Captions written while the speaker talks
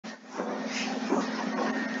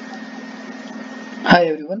Hi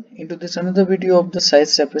everyone, into this another video of the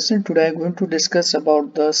size separation. Today I am going to discuss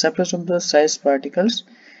about the separation of the size particles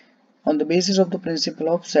on the basis of the principle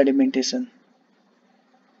of sedimentation.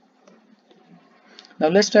 Now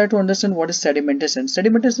let's try to understand what is sedimentation.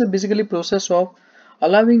 Sedimentation is basically process of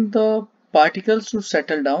allowing the particles to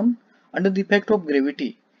settle down under the effect of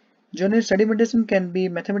gravity. Generally, sedimentation can be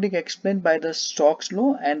mathematically explained by the Stokes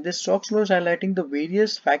law, and this Stokes law is highlighting the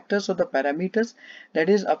various factors or the parameters that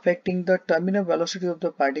is affecting the terminal velocity of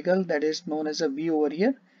the particle, that is known as a v over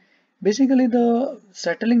here. Basically, the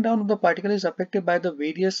settling down of the particle is affected by the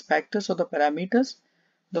various factors or the parameters.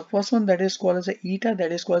 The first one, that is called as the eta,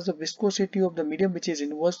 that is called as the viscosity of the medium, which is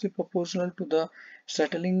inversely proportional to the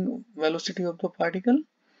settling velocity of the particle.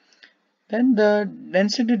 Then the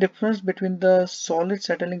density difference between the solid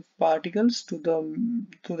settling particles to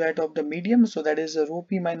that of the medium, so that is rho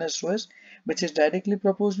p minus rho s, which is directly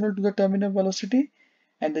proportional to the terminal velocity.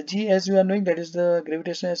 And the g, as you are knowing, that is the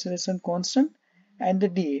gravitational acceleration constant. And the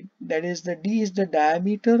d, that is the d is the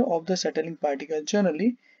diameter of the settling particle.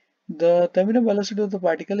 Generally, the terminal velocity of the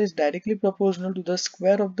particle is directly proportional to the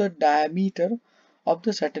square of the diameter of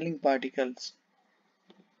the settling particles.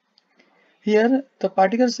 Here, the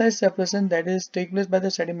particle size separation that is take place by the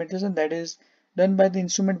sedimentation, that is done by the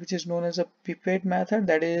instrument which is known as a pipette method,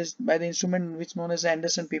 that is by the instrument which is known as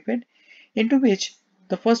Anderson pipette, into which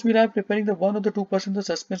the first we are preparing the 1 or the 2% of the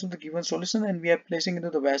suspense of the given solution and we are placing into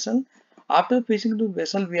the vessel. After placing into the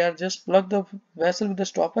vessel, we are just plug the vessel with the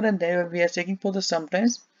stopper and there we are checking for the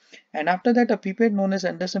sometimes. And after that, a pipette known as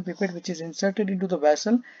Anderson pipette which is inserted into the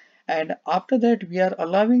vessel, and after that we are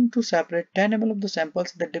allowing to separate 10 ml of the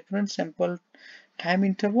samples, the different sample time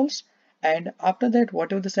intervals. And after that,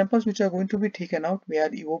 whatever the samples which are going to be taken out, we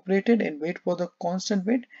are evaporated and wait for the constant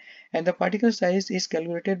weight, and the particle size is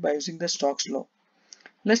calculated by using the Stokes law.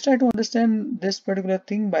 Let's try to understand this particular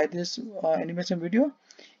thing by this animation video.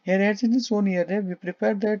 Here, as it is shown here, we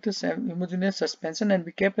prepared that homogeneous suspension and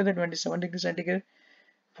we kept it at 27 degrees centigrade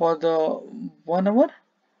for the 1 hour,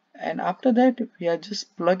 and after that we are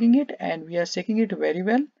just plugging it and we are shaking it very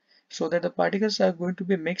well so that the particles are going to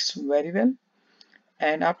be mixed very well.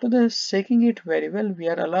 And after the shaking it very well, we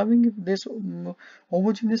are allowing this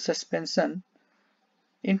homogeneous suspension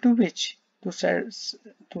into which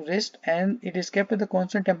to rest, and it is kept at the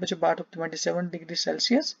constant temperature part of 27 degrees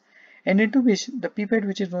Celsius, and into which the pipette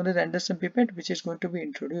which is known as Anderson pipette which is going to be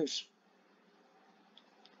introduced.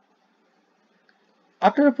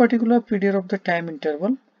 After a particular period of the time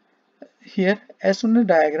interval, here, as on the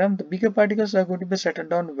diagram, the bigger particles are going to be settled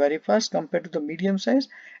down very fast compared to the medium size,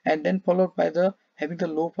 and then followed by the having the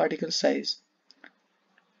low particle size.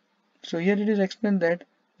 So here it is explained that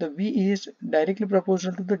the V is directly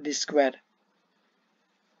proportional to the d square.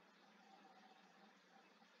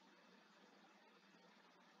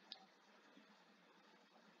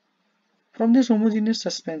 From this homogeneous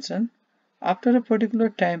suspension, after a particular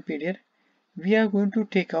time period, we are going to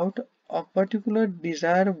take out a particular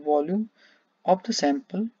desired volume of the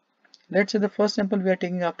sample. Let's say the first sample we are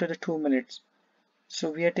taking after the 2 minutes. So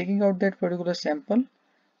we are taking out that particular sample.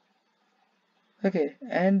 Okay,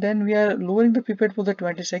 and then we are lowering the pipette for the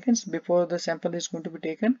 20 seconds before the sample is going to be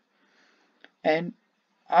taken. And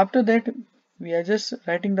after that, we are just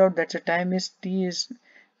writing down that the time is T is,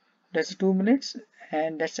 that's 2 minutes,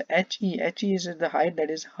 and that's HE. HE is the height, that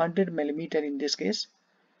is 100 millimeter in this case.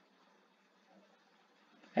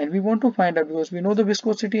 And we want to find out, because we know the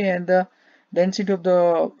viscosity and the density of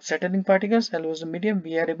the settling particles as well as the medium,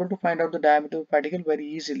 we are able to find out the diameter of the particle very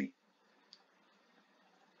easily.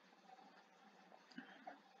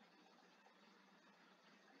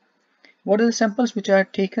 What are the samples which are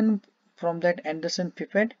taken from that Anderson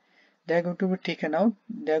pipette? They are going to be taken out.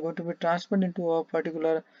 They are going to be transferred into a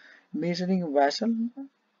particular measuring vessel,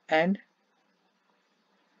 and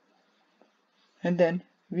then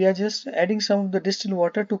we are just adding some of the distilled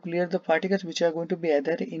water to clear the particles which are going to be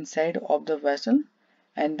either inside of the vessel,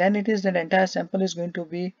 and then it is that entire sample is going to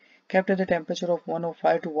be kept at the temperature of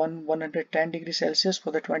 105 to 110 degrees Celsius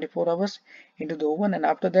for the 24 hours into the oven. And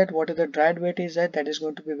after that, what is the dried weight is that is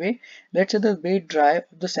going to be weighed. Let's say the weight dry of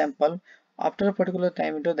the sample after a particular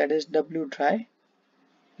time interval, that is W dry.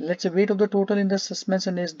 Let's say weight of the total in the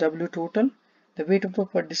suspension is W total. The weight of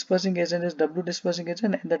the dispersing agent is W dispersing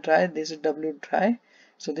agent, and the dry, this is W dry.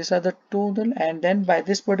 So these are the total, and then by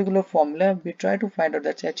this particular formula we try to find out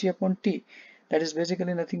that's He upon T. That is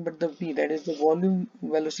basically nothing but the V, that is the volume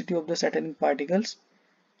velocity of the settling particles,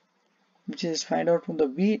 which is find out from the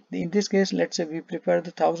V. In this case, let's say we prepare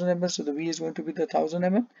the 1000 ml, so the V is going to be the 1000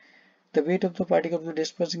 ml. The weight of the particle of the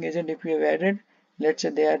dispersing agent, if we have added, let's say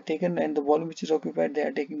they are taken, and the volume which is occupied they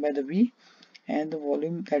are taken by the V, and the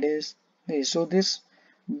volume, that is So this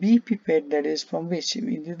B pipette, that is from which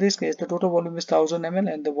in this case the total volume is 1000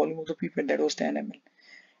 ml and the volume of the pipette, that was 10 ml.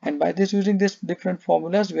 And by this, using this different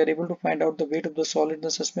formulas, we are able to find out the weight of the solid in the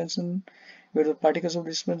suspension, weight of particles of the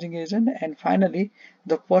dispensing agent, and finally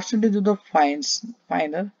the percentage of the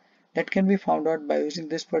finer that can be found out by using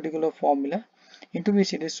this particular formula, into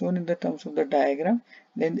which it is shown in the terms of the diagram.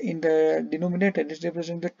 Then in the denominator, it is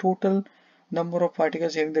representing the total number of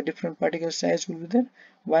particles having the different particle size will be there,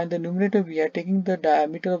 while in the numerator we are taking the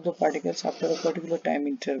diameter of the particles after a particular time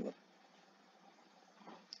interval.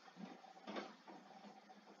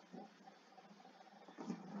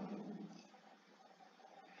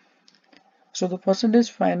 So the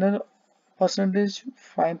percentage fine of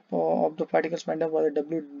the particles find out by the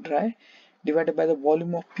W dry divided by the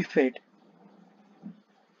volume of pipette,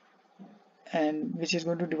 and which is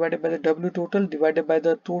going to divided by the W total divided by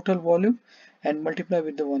the total volume and multiply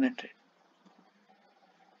with the 100.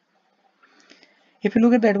 If you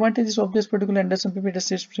look at the advantages of this particular Anderson pipette,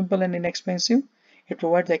 it is simple and inexpensive. It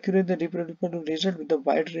provides accurate and reproducible result with a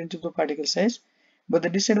wide range of the particle size. But the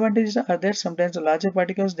disadvantages are that sometimes the larger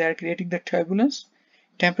particles, they are creating the turbulence.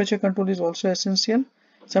 Temperature control is also essential.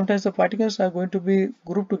 Sometimes the particles are going to be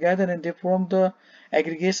grouped together and they form the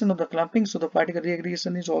aggregation of the clumping, so the particle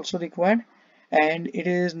reaggregation is also required. And it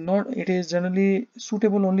is generally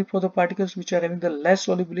suitable only for the particles which are having the less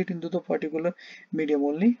solubility into the particular medium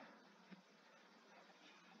only.